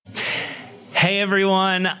Hey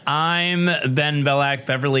everyone, I'm Ben Bellack,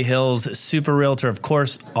 Beverly Hills Super Realtor, of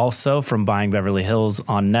course, also from Buying Beverly Hills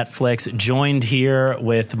on Netflix, joined here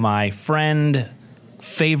with my friend,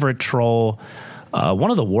 favorite troll,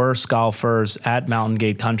 one of the worst golfers at Mountain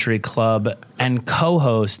Gate Country Club, and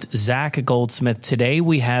co-host Zach Goldsmith. Today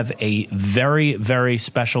we have a very, very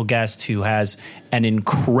special guest who has an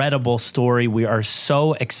incredible story. We are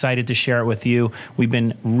so excited to share it with you. We've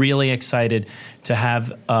been really excited to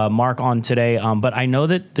have Mark on today, but I know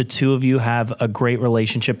that the two of you have a great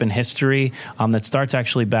relationship in history that starts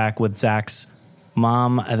actually back with Zach's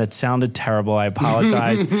mom. That sounded terrible. I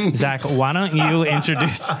apologize. Zach, why don't you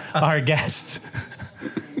introduce our guest?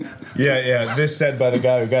 Yeah. This said by the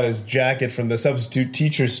guy who got his jacket from the substitute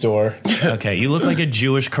teacher store. Okay, you look like a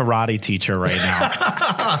Jewish karate teacher right now.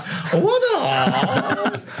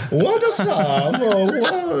 What a song?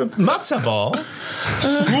 Matzah ball.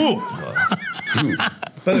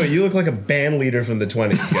 By the way, you look like a band leader from the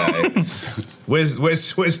 20s, guys.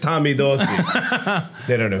 Where's Tommy Dorsey?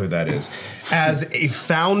 They don't know who that is. As a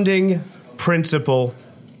founding principal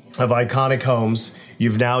of Iconic Homes,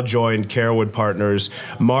 you've now joined Carewood Partners.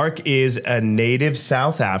 Mark is a native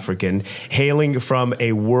South African hailing from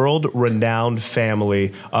a world-renowned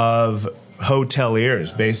family of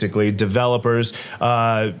hoteliers, basically, developers,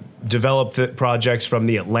 developed projects from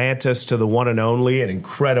the Atlantis to the one and only, an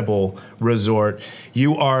incredible resort.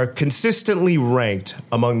 You are consistently ranked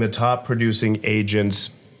among the top producing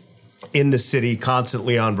agents in the city,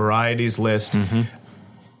 constantly on Variety's list. Mm-hmm.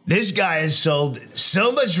 This guy has sold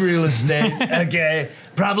so much real estate, okay?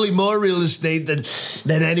 Probably more real estate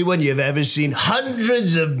than anyone you've ever seen.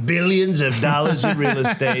 Hundreds of billions of dollars in real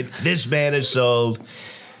estate. This man has sold.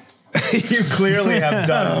 You clearly have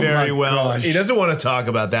done very well. Gosh. He doesn't want to talk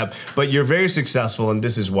about that, but you're very successful, and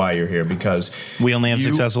this is why you're here, because we only have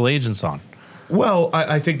successful agents on. Well,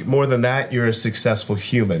 I think more than that, you're a successful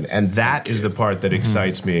human, and that is the part that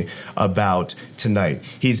excites me about tonight.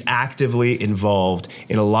 He's actively involved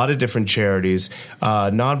in a lot of different charities,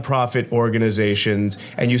 nonprofit organizations,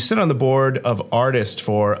 and you sit on the board of artists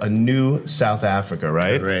for A New South Africa,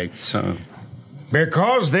 right? Correct. So,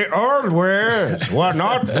 because the old ways were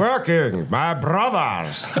not working, my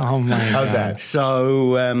brothers. Oh, my God. How's that?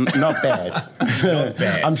 So not bad. Not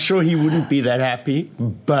bad. I'm sure he wouldn't be that happy,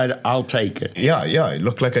 but I'll take it. Yeah, you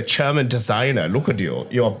look like a German designer. Look at you.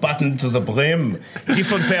 You're buttoned to the brim.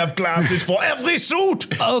 Different pair of glasses for every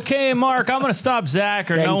suit. Okay, Mark, I'm going to stop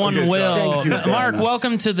Zach, or no one will. Thank you, Mark,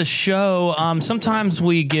 welcome to the show. Sometimes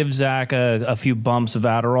we give Zach a few bumps of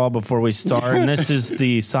Adderall before we start, and this is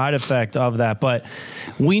the side effect of that. But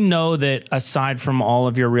we know that aside from all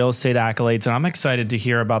of your real estate accolades, and I'm excited to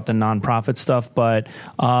hear about the nonprofit stuff, but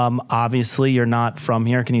obviously you're not from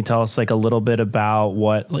here. Can you tell us like a little bit about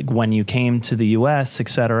when you came to the U.S., et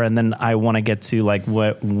cetera? And then I want to get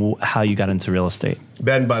to how you got into real estate.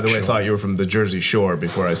 Ben, by the way, thought you were from the Jersey Shore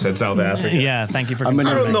before I said South Africa. Yeah, thank you for I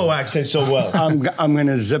don't know accent so well. I'm going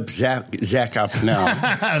to zip Zach up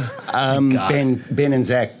now. Ben and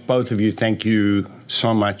Zach, both of you, thank you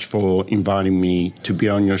so much for inviting me to be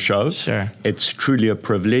on your show. Sure. It's truly a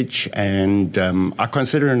privilege, and I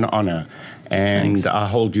consider it an honor. And Thanks. I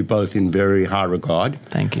hold you both in very high regard.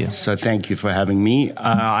 Thank you. So thank you for having me.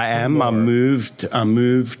 I moved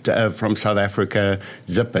from South Africa.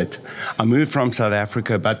 Zip it. I moved from South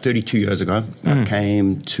Africa about 32 years ago. I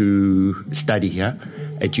came to study here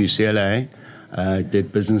at UCLA.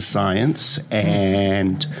 Did business science,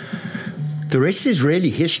 and the rest is really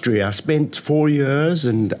history. I spent 4 years,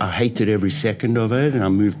 and I hated every second of it, and I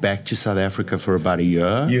moved back to South Africa for about a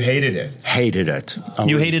year. You hated it? Hated it.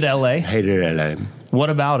 Hated LA? Hated LA. What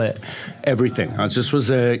about it? Everything. I just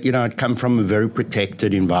was I'd come from a very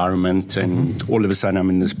protected environment, and all of a sudden I'm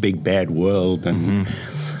in this big, bad world, and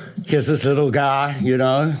here's this little guy,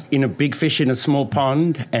 in a big fish in a small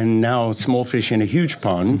pond, and now small fish in a huge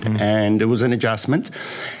pond, and it was an adjustment.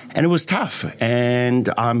 And it was tough. And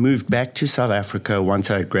I moved back to South Africa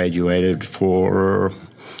once I had graduated for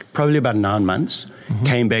probably about 9 months.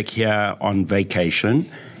 Came back here on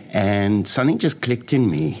vacation, and something just clicked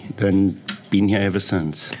in me. Then been here ever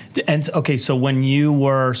since. And okay, so when you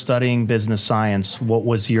were studying business science, what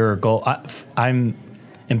was your goal? I'm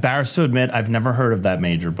embarrassed to admit I've never heard of that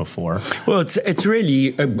major before. Well, it's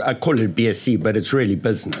really, I call it BSc, but it's really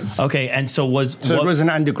business. Okay, and so it was an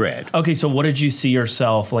undergrad. Okay, so what did you see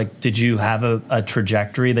yourself, did you have a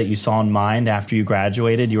trajectory that you saw in mind after you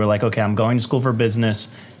graduated? You were like, okay, I'm going to school for business.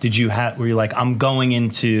 Were you like, I'm going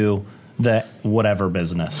into the whatever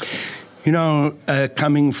business?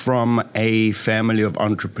 Coming from a family of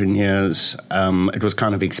entrepreneurs, it was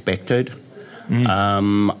kind of expected.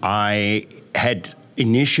 I had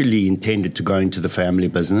initially intended to go into the family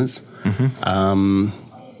business.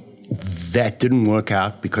 That didn't work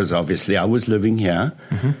out because obviously I was living here.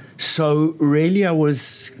 So really I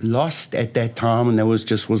was lost at that time, and that was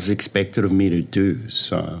just was expected of me to do.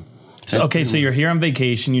 So you're here on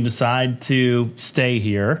vacation. You decide to stay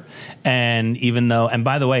here, and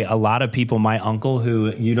by the way, a lot of people, my uncle,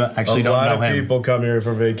 who you don't know him. A lot of people come here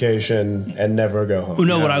for vacation and never go home.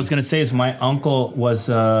 No, what I was going to say is my uncle was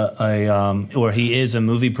he is a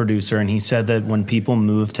movie producer, and he said that when people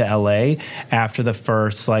move to LA after the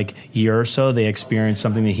first year or so, they experience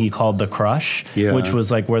something that he called the crush, which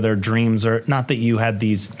was where their dreams are, not that you had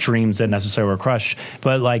these dreams that necessarily were crushed,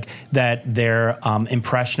 but that their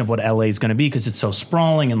impression of what LA is going to be, because it's so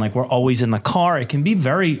sprawling and we're always in the car. It can be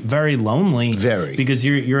very, very lonely. Very. Because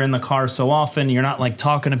you're in the car so often. You're not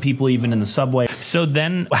talking to people even in the subway. So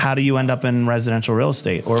then how do you end up in residential real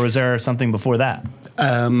estate? Or was there something before that?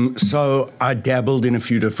 So I dabbled in a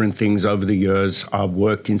few different things over the years. I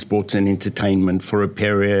worked in sports and entertainment for a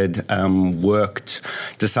period,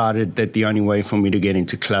 decided that the only way for me to get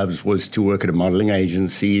into clubs was to work at a modeling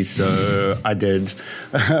agency. So I did.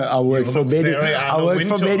 I worked for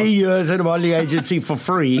many years at a modeling agency for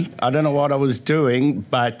free. I don't know what I was doing,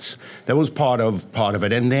 but that was part of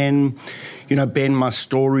it. And then, Ben, my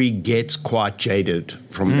story gets quite jaded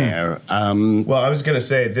from there. Well, I was going to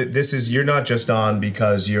say that you're not just on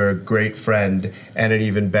because you're a great friend and an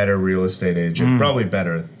even better real estate agent, probably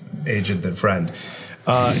better agent than friend.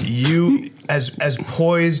 You, as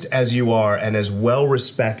poised as you are and as well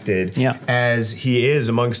respected as he is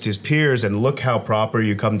amongst his peers, and look how proper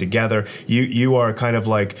you come together. You are kind of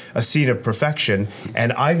like a scene of perfection.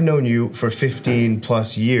 And I've known you for 15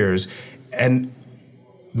 plus years, and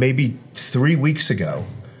maybe 3 weeks ago,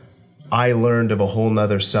 I learned of a whole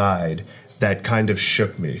nother side that kind of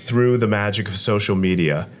shook me through the magic of social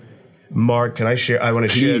media. Mark, can I share? I want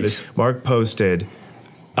to share this. Mark posted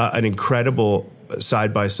an incredible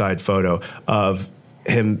side-by-side photo of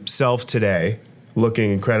himself today,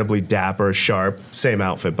 looking incredibly dapper, sharp. Same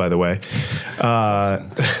outfit, by the way.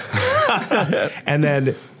 And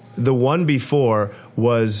then the one before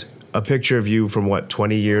was a picture of you from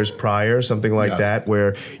 20 years prior, something like that,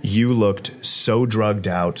 where you looked so drugged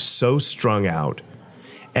out, so strung out,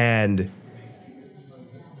 and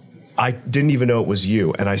I didn't even know it was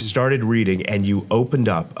you. And I started reading, and you opened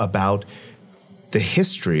up about the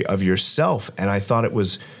history of yourself, and I thought it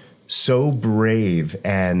was so brave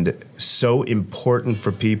and so important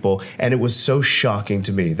for people, and it was so shocking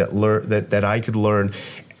to me that I could learn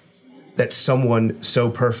that someone so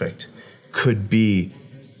perfect could be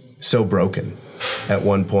so broken at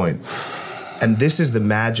one point. And this is the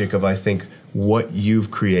magic of, I think, what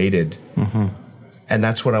you've created. And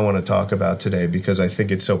that's what I want to talk about today, because I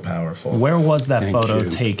think it's so powerful. Where was that photo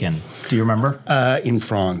taken? Do you remember? In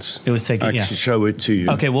France. It was taken, I can show it to you.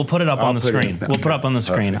 Okay, we'll put it up on the screen. We'll put it up on the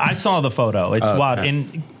screen. I saw the photo. It's wild.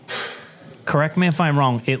 And correct me if I'm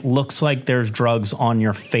wrong, it looks like there's drugs on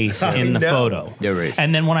your face in the photo. There is.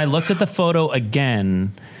 And then when I looked at the photo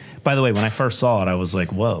again, by the way, when I first saw it, I was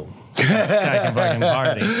like, whoa. This guy can fucking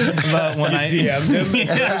party. But when I DM'd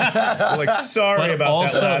him, sorry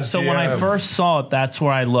about that last when I first saw it, that's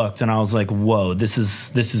where I looked, and I was like, "Whoa, this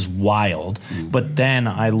is wild." But then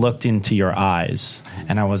I looked into your eyes,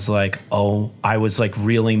 and I was like, "Oh," I was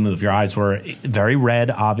really moved. Your eyes were very red,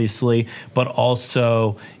 obviously, but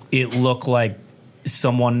also it looked like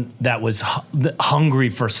someone that was hungry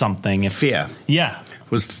for something. Fear. Yeah.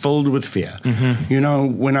 Was filled with fear.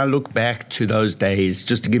 When I look back to those days,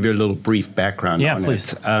 just to give you a little brief background on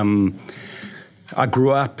please. it. I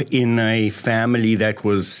grew up in a family that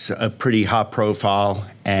was pretty high profile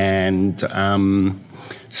and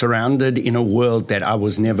surrounded in a world that I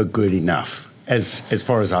was never good enough as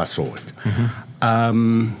far as I saw it.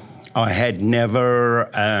 I had never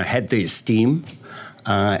had the esteem.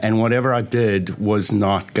 And whatever I did was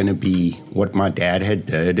not going to be what my dad had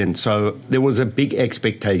did. And so there was a big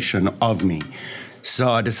expectation of me. So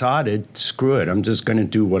I decided, screw it, I'm just going to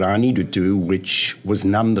do what I need to do, which was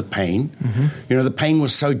numb the pain. The pain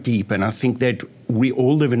was so deep. And I think that we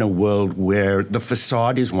all live in a world where the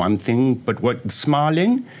facade is one thing, but what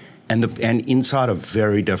smiling and inside are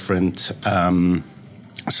very different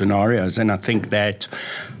scenarios. And I think that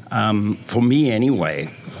for me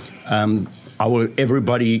anyway,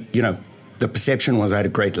 everybody, the perception was I had a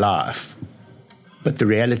great life, but the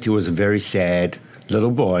reality was a very sad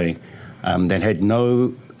little boy that had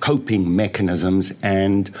no coping mechanisms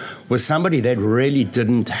and was somebody that really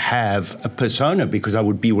didn't have a persona, because I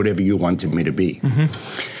would be whatever you wanted me to be.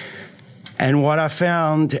 And what I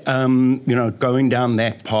found, going down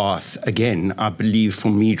that path, again, I believe for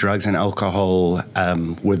me, drugs and alcohol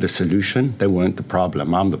were the solution. They weren't the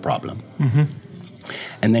problem. I'm the problem.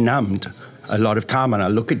 And they numbed a lot of time. And I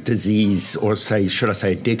look at disease, or should I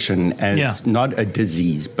say addiction, as not a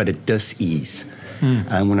disease, but a dis-ease.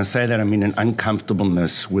 And when I say that, I mean an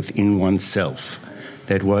uncomfortableness within oneself,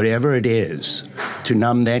 that whatever it is, to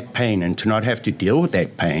numb that pain and to not have to deal with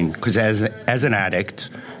that pain, because as an addict,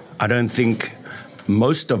 I don't think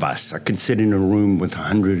most of us, I can sit in a room with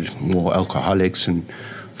 100 more alcoholics, and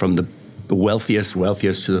from the wealthiest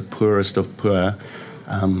to the poorest of poor,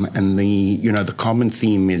 and the common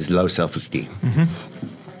theme is low self-esteem.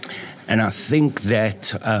 And I think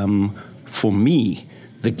that for me,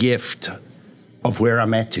 the gift of where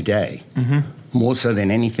I'm at today, more so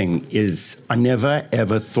than anything, is I never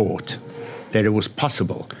ever thought that it was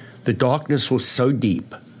possible. The darkness was so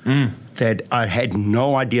deep that I had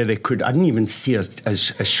no idea I didn't even see a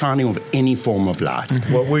shining of any form of light.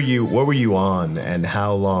 What were you on, and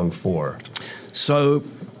how long for? So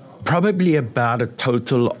probably about a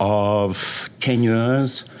total of 10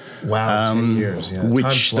 years. Wow, 10 years, yeah.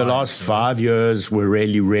 Which the last 5 years were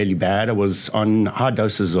really, really bad. I was on high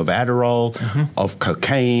doses of Adderall, of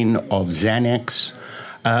cocaine, of Xanax,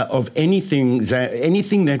 of anything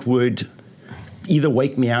that would either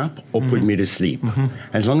wake me up or put me to sleep.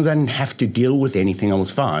 As long as I didn't have to deal with anything, I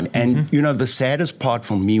was fine. And, the saddest part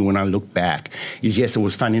for me when I look back is, yes, it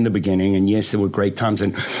was fun in the beginning, and yes, there were great times.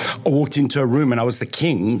 And I walked into a room and I was the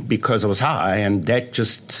king because I was high, and that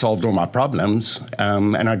just solved all my problems.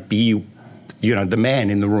 And I'd be, the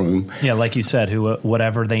man in the room. Yeah, like you said,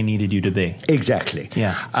 whatever they needed you to be. Exactly.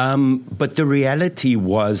 Yeah. But the reality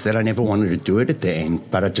was that I never wanted to do it at the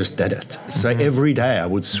end, but I just did it. So every day I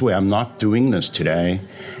would swear, I'm not doing this today,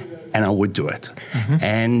 and I would do it.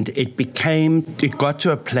 And it got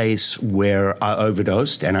to a place where I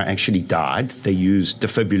overdosed and I actually died. They used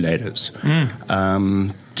defibrillators.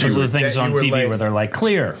 Those are the things on TV where they're like,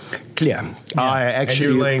 clear. Yeah. And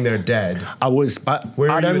you're laying there dead. I was, but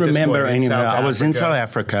I don't remember any of that. I was in South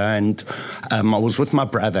Africa, and I was with my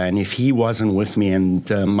brother, and if he wasn't with me and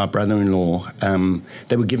my brother-in-law,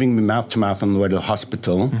 they were giving me mouth-to-mouth on the way to the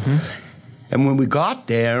hospital. And when we got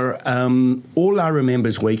there, all I remember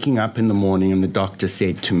is waking up in the morning and the doctor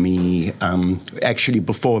said to me, actually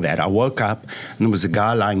before that, I woke up and there was a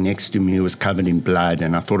guy lying next to me who was covered in blood,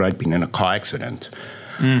 and I thought I'd been in a car accident.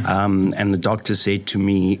 And the doctor said to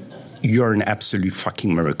me, "You're an absolute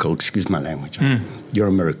fucking miracle." Excuse my language. You're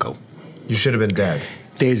a miracle. You should have been dead.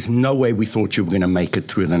 There's no way we thought you were going to make it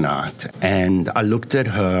through the night. And I looked at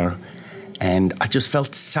her, and I just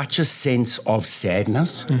felt such a sense of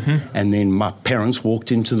sadness. And then my parents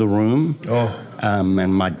walked into the room,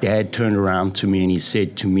 and my dad turned around to me and he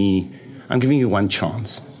said to me, "I'm giving you one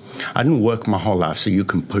chance. I didn't work my whole life so you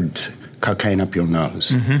can put cocaine up your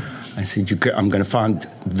nose." I said, I'm going to find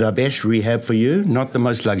the best rehab for you, not the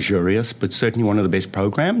most luxurious, but certainly one of the best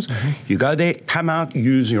programs. You go there, come out,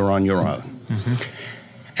 you're on your own.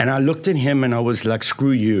 And I looked at him and I was like,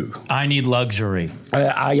 screw you. I need luxury.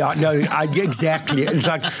 Exactly. It's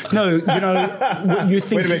like, no, you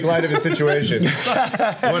think... Way to make light of his situation.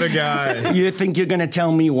 What a guy. You think you're going to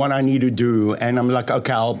tell me what I need to do. And I'm like,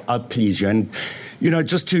 okay, I'll please you. And,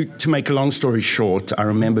 just to make a long story short, I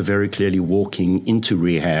remember very clearly walking into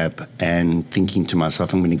rehab and thinking to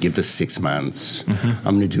myself, I'm going to give this 6 months.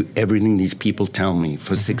 I'm going to do everything these people tell me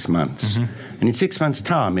for 6 months. And in 6 months'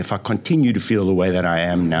 time, if I continue to feel the way that I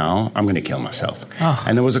am now, I'm going to kill myself.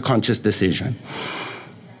 And it was a conscious decision.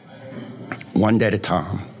 One day at a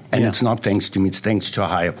time. And it's not thanks to me, it's thanks to a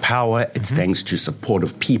higher power, it's thanks to support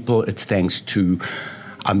of people, it's thanks to...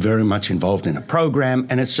 I'm very much involved in a program,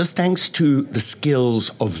 and it's just thanks to the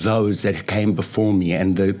skills of those that came before me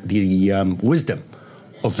and the wisdom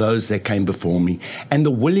of those that came before me and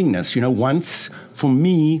the willingness. Once, for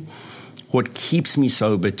me, what keeps me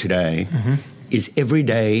sober today is every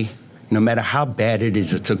day, no matter how bad it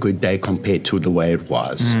is, it's a good day compared to the way it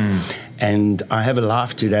was. And I have a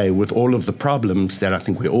life today with all of the problems that I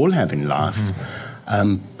think we all have in life,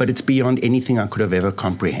 but it's beyond anything I could have ever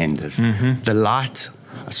comprehended. The light...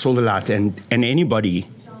 I saw the light, and anybody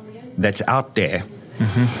that's out there...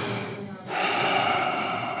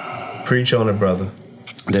 Preach on it, brother.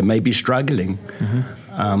 They may be struggling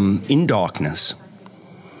in darkness.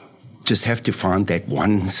 Just have to find that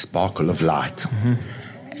one sparkle of light.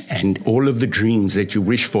 And all of the dreams that you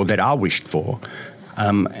wish for, that I wished for,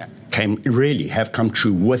 have come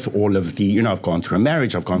true with all of the... I've gone through a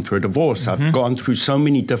marriage, I've gone through a divorce, I've gone through so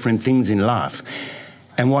many different things in life.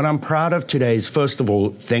 And what I'm proud of today is, first of all,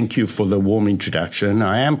 thank you for the warm introduction.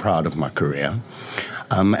 I am proud of my career.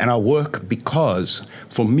 And I work because,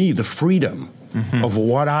 for me, the freedom of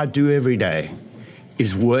what I do every day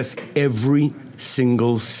is worth every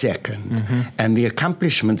single second. And the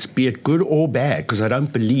accomplishments, be it good or bad, because I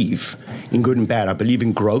don't believe in good and bad. I believe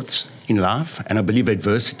in growths in life, and I believe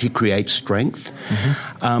adversity creates strength.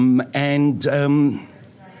 I'm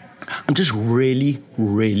just really,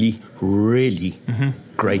 really, really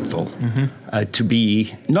grateful to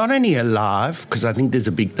be not only alive, because I think there's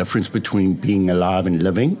a big difference between being alive and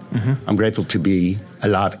living. I'm grateful to be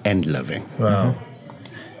alive and living. Wow.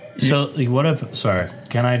 So, sorry,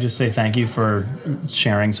 can I just say thank you for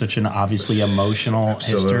sharing such an obviously emotional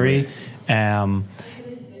history?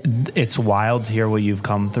 It's wild to hear what you've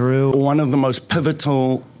come through. One of the most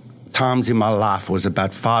pivotal times in my life was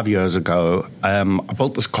about 5 years ago. I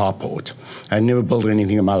built this carport. I'd never built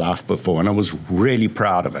anything in my life before, and I was really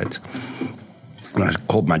proud of it. And I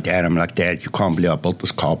called my dad. I'm like, Dad, you can't believe I built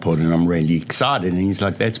this carport, and I'm really excited. And he's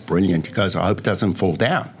like, that's brilliant. He goes, I hope it doesn't fall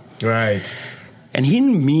down. Right. And he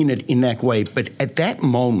didn't mean it in that way, but at that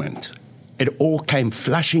moment, it all came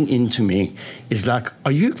flushing into me. It's like,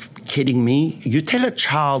 are you kidding me? You tell a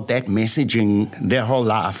child that messaging their whole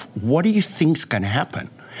life, what do you think's going to happen?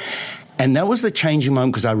 And that was the changing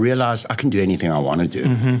moment, because I realized I can do anything I want to do,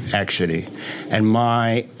 actually. And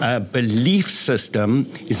my belief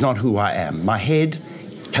system is not who I am. My head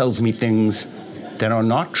tells me things that are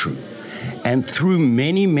not true. And through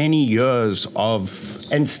many, many years of,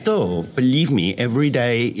 and still, believe me, every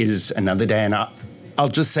day is another day. And I'll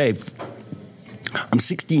just say, I'm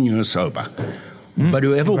 16 years sober. But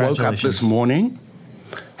whoever woke up this morning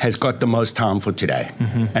has got the most time for today.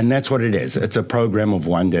 And that's what it is. It's a program of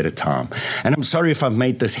one day at a time. And I'm sorry if I've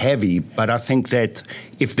made this heavy, but I think that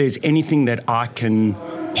if there's anything that I can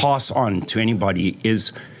pass on to anybody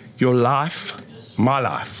is your life, my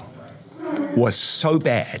life, was so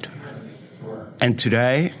bad. And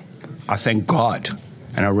today, I thank God,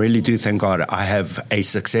 and I really do thank God, I have a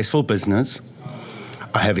successful business,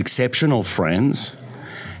 I have exceptional friends,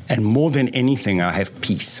 and more than anything, I have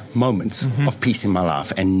peace, moments of peace in my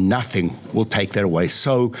life, and nothing will take that away.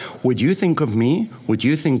 So what you think of me, and what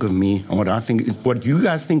you guys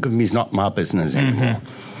think of me is not my business anymore.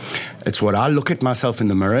 It's what I look at myself in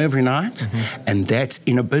the mirror every night, and that's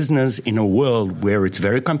in a business, in a world where it's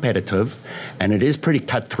very competitive, and it is pretty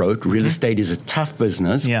cutthroat. Real estate is a tough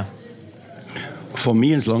business. Yeah. For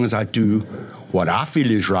me, as long as I do what I feel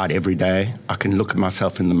is right every day, I can look at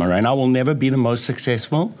myself in the mirror, and I will never be the most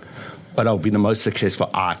successful, but I'll be the most successful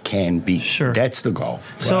I can be. Sure. That's the goal.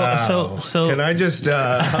 So Can I just?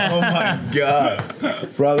 Oh my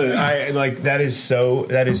God, brother! That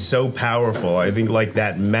is so powerful. I think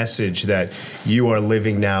that message that you are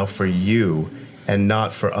living now for you and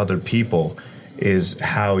not for other people is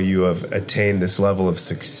how you have attained this level of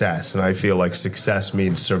success. And I feel like success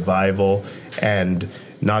means survival and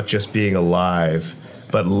not just being alive,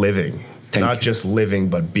 but living. Not just living,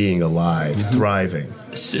 but being alive, thriving.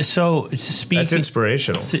 So that's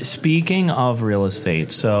inspirational. Speaking of real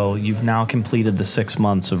estate, so you've now completed the 6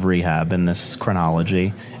 months of rehab in this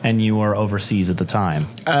chronology, and you were overseas at the time.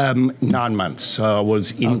 9 months. So I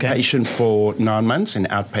was inpatient for 9 months and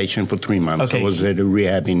outpatient for 3 months. Okay. I was at a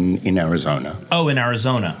rehab in Arizona. Oh, in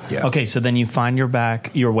Arizona. Yeah. Okay, so then you find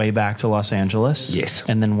your way back to Los Angeles. Yes.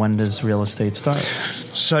 And then when does real estate start?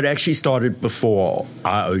 So it actually started before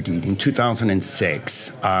I OD'd. In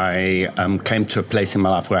 2006, I came to a place in my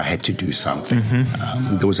life where I had to do something.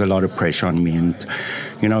 There was a lot of pressure on me, and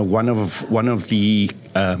one of the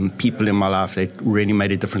people in my life that really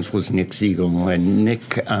made a difference was Nick Siegel. And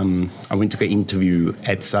Nick, I went to go interview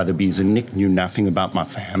at Sotheby's, and Nick knew nothing about my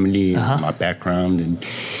family, my background, and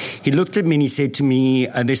he looked at me and he said to me,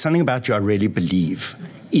 "There's something about you I really believe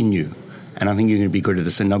in you, and I think you're going to be good at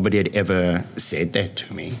this." And nobody had ever said that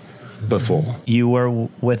to me before. You were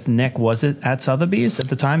with Nick, was it at Sotheby's at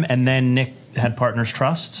the time? And then Nick had Partners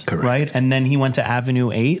Trust, correct, right? And then he went to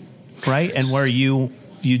Avenue 8, right? And where you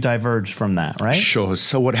diverged from that, right? Sure.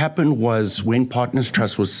 So what happened was when Partners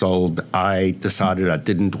Trust was sold, I decided I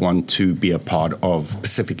didn't want to be a part of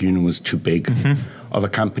Pacific Union. Was too big of a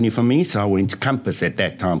company for me, so I went to Compass at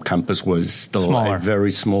that time. Compass was still Smaller. a very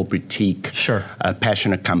small boutique,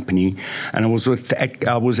 passionate company, and I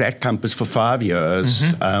was at Compass for 5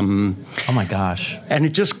 years. Oh my gosh! And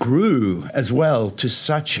it just grew as well to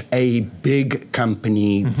such a big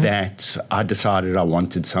company that I decided I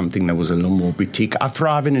wanted something that was a little more boutique. I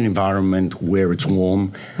thrive in an environment where it's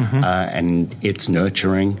warm and it's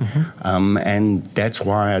nurturing, and that's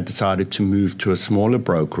why I decided to move to a smaller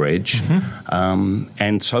brokerage.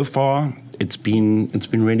 And so far, it's been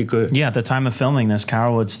really good. Yeah, at the time of filming this,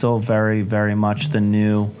 Carolwood's still very, very much the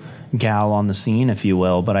new gal on the scene, if you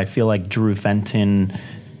will. But I feel like Drew Fenton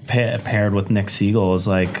paired with Nick Siegel is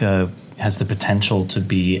like has the potential to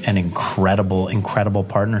be an incredible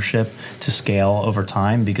partnership to scale over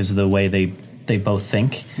time because of the way they both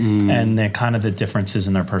think and they're kind of the differences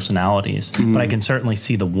in their personalities. But I can certainly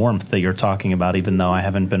see the warmth that you're talking about, even though I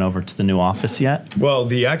haven't been over to the new office yet. Well,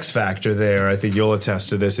 the X factor there, I think you'll attest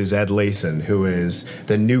to this, is Ed Layson, who is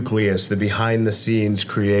the nucleus, the behind-the-scenes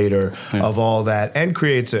creator of all that, and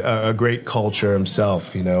creates a great culture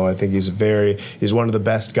himself. You know, I think he's one of the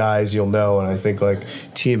best guys you'll know, and I think like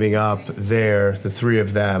teaming up there, the three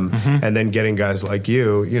of them, and then getting guys like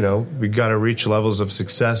you know, we got to reach levels of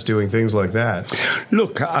success doing things like that.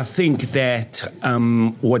 Look, I think that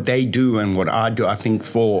what they do and what I do, I think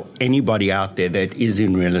for anybody out there that is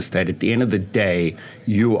in real estate, at the end of the day,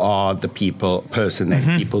 you are the person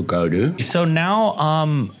that people go to. So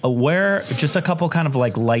now, just a couple kind of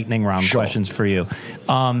like lightning round questions for you.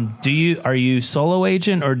 Are you solo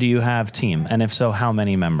agent or do you have team? And if so, how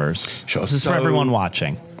many members? Sure. This is for everyone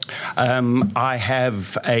watching. I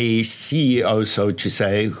have a CEO, so to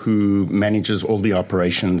say, who manages all the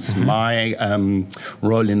operations. My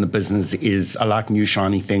role in the business is I like new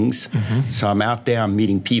shiny things. So I'm out there, I'm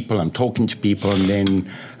meeting people, I'm talking to people, and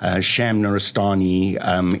then Sham Nuristani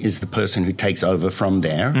is the person who takes over from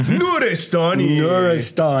there. Nuristani.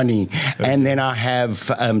 And then I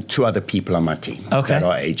have two other people on my team that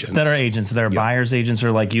are agents. They're buyers agents,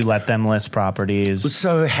 or like you let them list properties?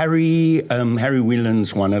 So Harry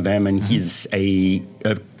Whelan's one of them, and he's a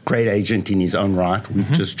great agent in his own right.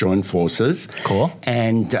 We've just joined forces. Cool.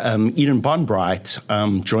 And Eden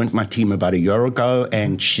Bonbright joined my team about a year ago,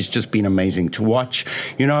 and she's just been amazing to watch.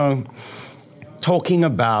 You know, talking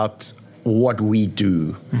about what we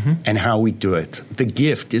do and how we do it. The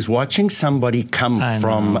gift is watching somebody come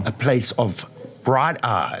from a place of bright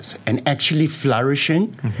eyes and actually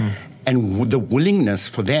flourishing and the willingness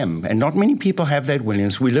for them. And not many people have that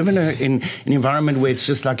willingness. We live in an environment where it's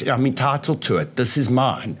just like, I'm entitled to it. This is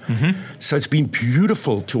mine. So it's been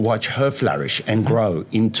beautiful to watch her flourish and grow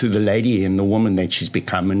into the lady and the woman that she's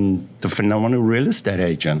become, and the phenomenal real estate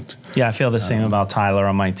agent. Yeah, I feel the same about Tyler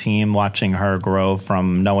on my team, watching her grow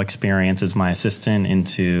from no experience as my assistant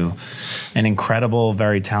into an incredible,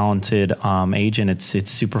 very talented agent.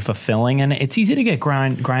 It's super fulfilling, and it's easy to get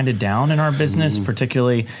grinded down in our business,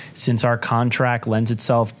 particularly since our contract lends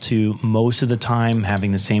itself to most of the time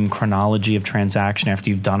having the same chronology of transaction after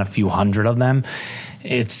you've done a few hundred of them.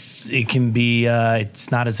 It can be it's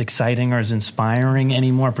not as exciting or as inspiring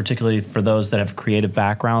anymore, particularly for those that have creative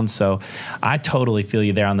backgrounds. So I totally feel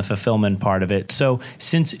you there on the fulfillment part of it. So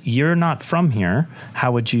since you're not from here,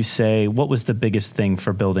 how would you say, what was the biggest thing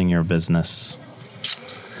for building your business?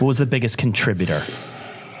 What was the biggest contributor?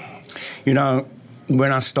 You know,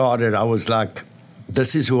 when I started, I was like,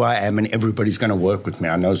 this is who I am, and everybody's going to work with me.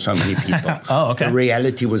 I know so many people. Oh, okay. The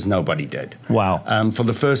reality was nobody did. Wow. For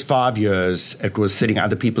the first 5 years, it was sitting at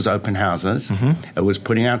other people's open houses. It was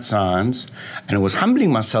putting out signs, and it was humbling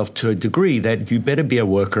myself to a degree that you better be a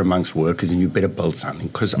worker amongst workers and you better build something.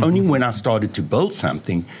 Because only when I started to build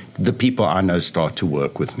something, the people I know start to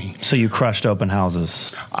work with me. So you crushed open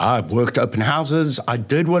houses. I worked open houses. I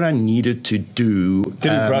did what I needed to do.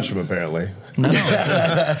 Didn't crush them, apparently. No.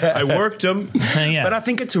 I worked them. Yeah. But I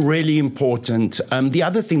think it's really important. The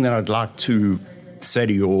other thing that I'd like to say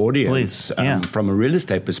to your audience, please, from a real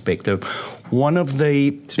estate perspective, one of the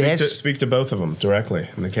best... Speak to both of them directly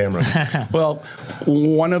in the camera. Well,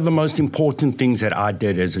 one of the most important things that I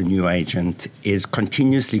did as a new agent is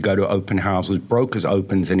continuously go to open houses, brokers'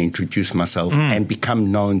 opens, and introduce myself and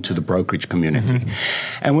become known to the brokerage community.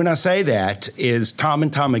 And when I say that, is time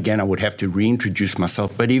and time again I would have to reintroduce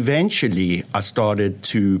myself, but eventually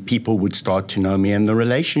people would start to know me, and the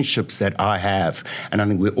relationships that I have, and I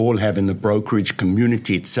think we all have in the brokerage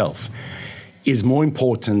community itself, is more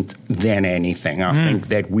important than anything. I think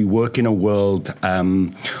that we work in a world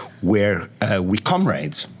where we're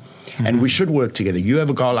comrades, and we should work together. You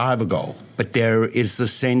have a goal, I have a goal. But there is the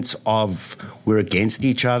sense of we're against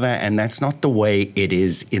each other, and that's not the way it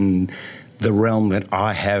is in the realm that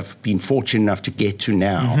I have been fortunate enough to get to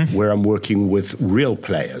now, where I'm working with real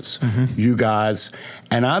players, you guys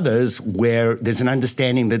and others, where there's an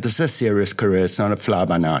understanding that this is a serious career, it's not a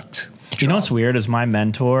fly-by-night. You know what's weird is my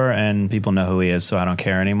mentor, and people know who he is, so I don't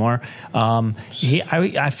care anymore.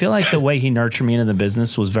 I feel like the way he nurtured me into the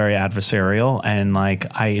business was very adversarial, and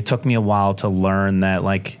it took me a while to learn that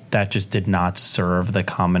that just did not serve the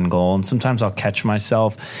common goal. And sometimes I'll catch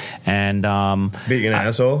myself and being an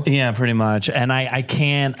asshole. Yeah, pretty much. And I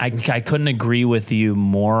couldn't agree with you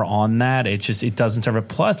more on that. It doesn't serve it.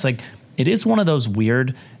 Plus, it is one of those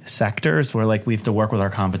weird sectors where like we have to work with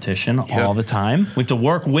our competition all the time. We have to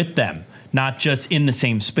work with them. Not just in the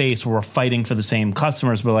same space where we're fighting for the same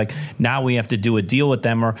customers, but like now we have to do a deal with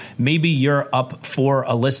them, or maybe you're up for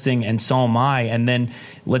a listing and so am I, and then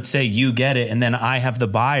let's say you get it and then I have the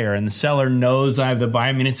buyer and the seller knows I have the buyer.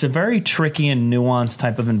 I mean, it's a very tricky and nuanced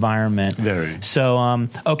type of environment. Very. So,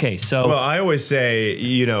 okay. So, well, I always say,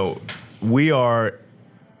 we are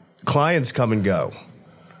clients come and go.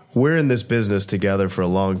 We're in this business together for a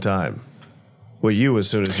long time. Well, you, as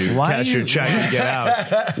soon as you cash your check and get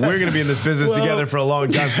out, we're going to be in this business together for a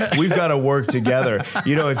long time. We've got to work together.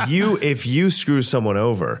 If you screw someone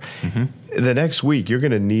over, the next week you're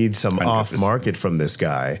going to need some 100%. Off market from this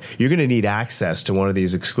guy. You're going to need access to one of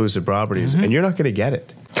these exclusive properties, and you're not going to get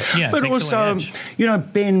it. Yeah, but also,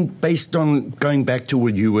 Ben, based on going back to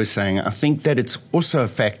what you were saying, I think that it's also a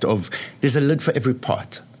fact of there's a lid for every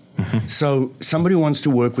pot. So somebody wants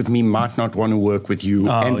to work with me might not want to work with you,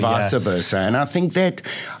 and vice versa. And I think that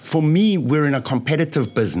for me, we're in a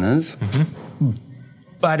competitive business.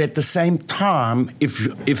 But at the same time,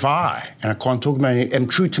 if I, and I can't talk about it, am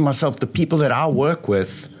true to myself, the people that I work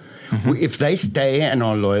with, if they stay and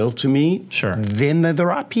are loyal to me, then they're the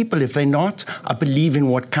right people. If they're not, I believe in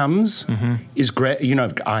what comes. Is great.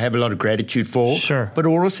 I have a lot of gratitude for. But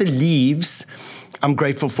also leaves, I'm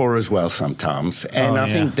grateful for as well sometimes. And I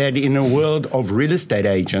think that in a world of real estate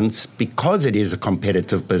agents, because it is a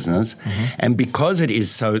competitive business, and because it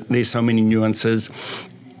is there's so many nuances,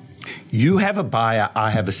 you have a buyer,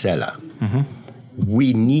 I have a seller.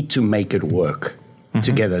 We need to make it work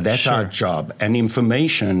together. That's our job. And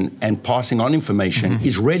information and passing on information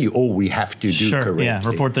is really all we have to do correctly. Yeah,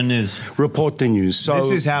 report the news. Report the news. So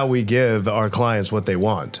this is how we give our clients what they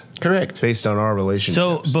want. Correct. Based on our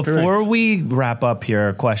relationships. So before we wrap up here,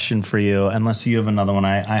 a question for you, unless you have another one,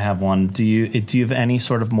 I have one. Do you have any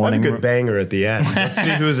sort of morning... I have a good banger at the end. Let's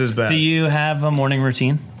see who's his best. Do you have a morning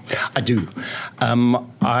routine? I do.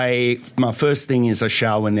 My first thing is I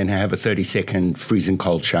shower and then I have a 30-second freezing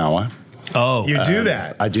cold shower. Oh, you do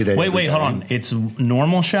that? I do that. Wait, hold on. It's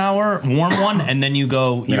normal shower, warm one, and then you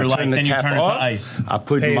go. Then you turn it to ice. I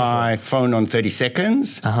put my phone on 30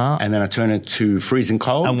 seconds, and then I turn it to freezing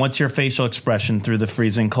cold. And what's your facial expression through the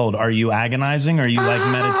freezing cold? Are you agonizing? Or are you like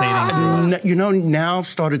meditating? Now I've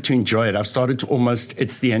started to enjoy it. I've started to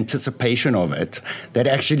it's the anticipation of it that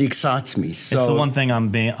actually excites me. So it's the one thing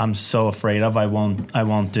I'm so afraid of. I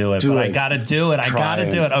won't do it. I gotta do it. I gotta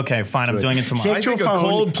do it. Okay, fine. I'm doing it tomorrow. Set your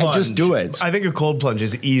phone and just do it. I think a cold plunge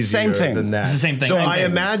is easier than that. It's the same thing. So I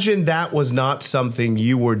imagine that was not something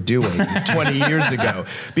you were doing 20 years ago,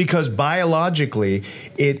 because biologically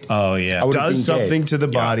it does something to the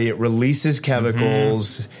body. It releases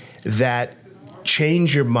chemicals that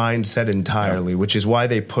change your mindset entirely, which is why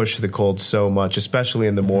they push the cold so much, especially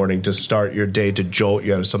in the morning, to start your day, to jolt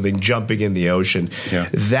you out of something, jumping in the ocean.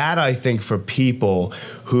 That, I think, for people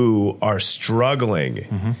who are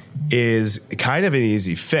struggling is kind of an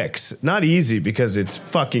easy fix. Not easy because it's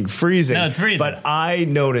fucking freezing. No, it's freezing. But I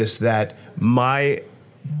noticed that my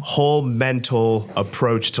whole mental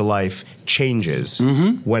approach to life changes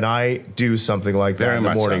when I do something like that in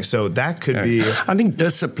the morning. So that could be... I think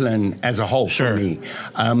discipline as a whole for me.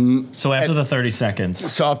 So after the 30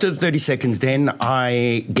 seconds. So after the 30 seconds, then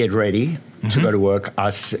I get ready to go to work.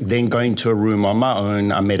 I then go into a room on my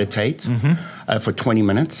own. I meditate for 20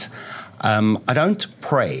 minutes. I don't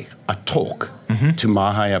pray. I talk to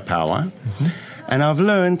my higher power. And I've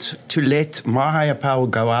learned to let my higher power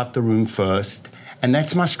go out the room first. And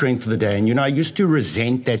that's my strength for the day. And, I used to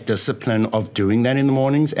resent that discipline of doing that in the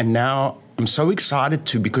mornings. And now I'm so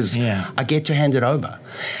excited because I get to hand it over.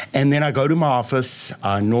 And then I go to my office.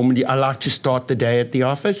 I like to start the day at the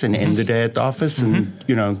office and end the day at the office. And,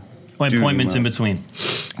 appointments in between.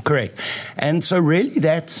 Correct. And so really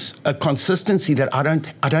that's a consistency that I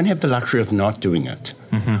don't have the luxury of not doing it.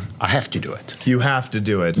 I have to do it. You have to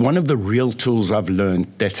do it. One of the real tools I've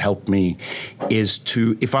learned that's helped me is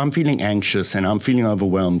to, if I'm feeling anxious and I'm feeling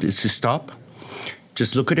overwhelmed, is to stop,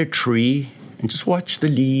 just look at a tree and just watch the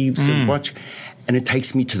leaves and watch, and it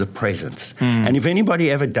takes me to the presence. And if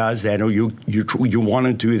anybody ever does that, or you want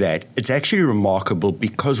to do that, it's actually remarkable,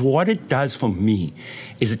 because what it does for me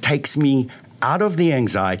is it takes me out of the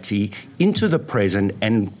anxiety into the present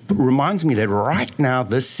and reminds me that right now,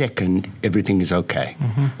 this second, everything is okay.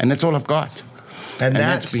 And that's all I've got. And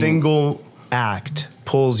that single act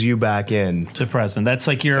pulls you back in to present. That's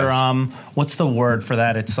like your what's the word for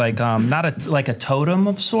that? It's like like a totem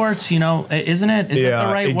of sorts, isn't it? Is that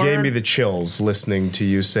the right word? It gave me the chills listening to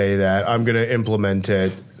you say that. I'm going to implement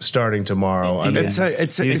it starting tomorrow. I mean, It's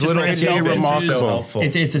these little really tidbits are so remarkable. helpful.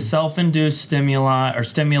 It's a self-induced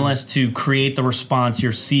stimulus to create the response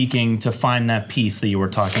you're seeking to find that peace that you were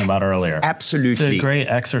talking about earlier. Absolutely. It's a great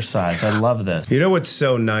exercise. I love this. You know what's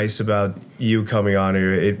so nice about you coming on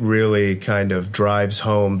here? It really kind of drives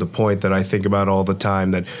home the point that I think about all the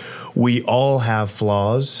time, that we all have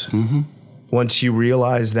flaws. Mm-hmm. Once you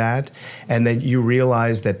realize that, and then you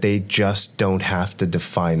realize that they just don't have to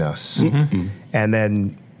define us. Mm-hmm. And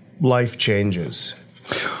then life changes.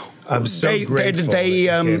 I'm so grateful that you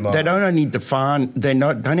came on. They don't only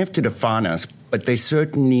don't have to define us, but they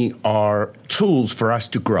certainly are tools for us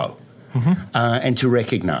to grow and to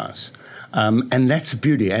recognize. And that's the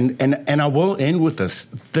beauty. And I will end with this.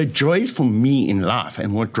 The joys for me in life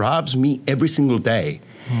and what drives me every single day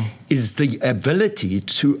is the ability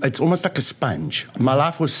to, it's almost like a sponge. My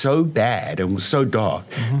life was so bad and was so dark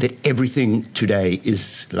that everything today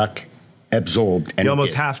is like absorbed. And You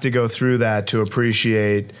almost have to go through that to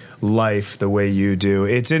appreciate life the way you do.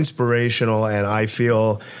 It's inspirational, and I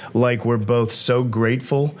feel like we're both so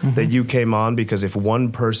grateful that you came on, because if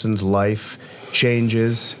one person's life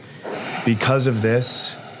changes because of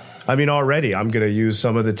this, I mean, already I'm going to use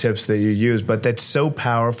some of the tips that you use, but that's so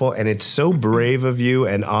powerful, and it's so brave of you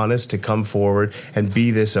and honest to come forward and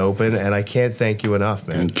be this open, and I can't thank you enough,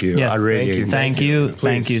 man. Thank you. Yeah, I really thank you.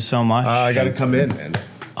 Thank you so much. I got to come in, man.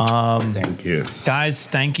 Thank you. Guys,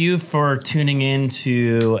 thank you for tuning in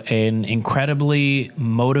to an incredibly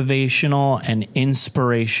motivational and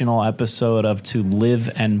inspirational episode of To Live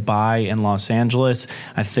and Buy in Los Angeles.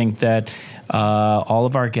 I think that all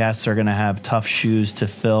of our guests are going to have tough shoes to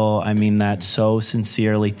fill. I mean that so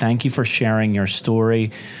sincerely. Thank you for sharing your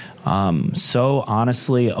story so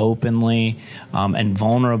honestly, openly, and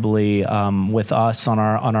vulnerably with us on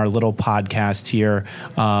our little podcast here.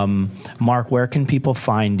 Mark, where can people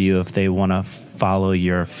find you if they want to follow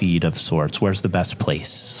your feed of sorts? Where's the best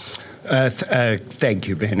place? Thank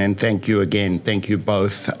you, Ben, and thank you again. Thank you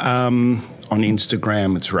both. On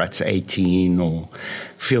Instagram, it's Ruts18, or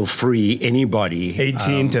feel free, anybody.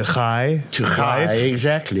 18 to high. To high,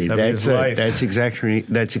 exactly. That means life. That's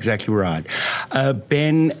exactly right.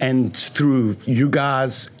 Ben, and through you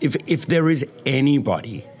guys, if there is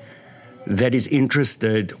anybody that is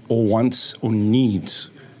interested or wants or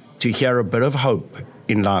needs to hear a bit of hope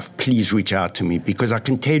in life, please reach out to me, because I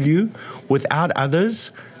can tell you, without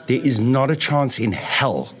others, there is not a chance in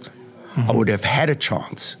hell I would have had a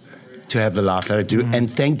chance to have the life that I do.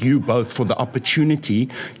 And thank you both for the opportunity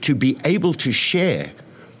to be able to share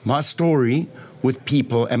my story with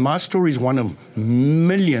people. And my story is one of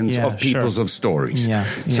millions of people's of stories.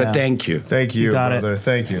 So thank you. Thank you, brother.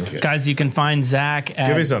 Thank you. Guys, you can find Zach at,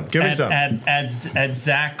 Give me some. at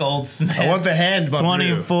Zach Goldsmith. I want the hand,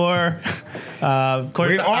 24. Of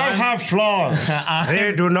course, We all have flaws.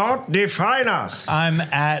 They do not define us. I'm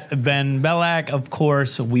at Ben Bellac. Of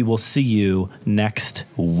course, we will see you next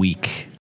week.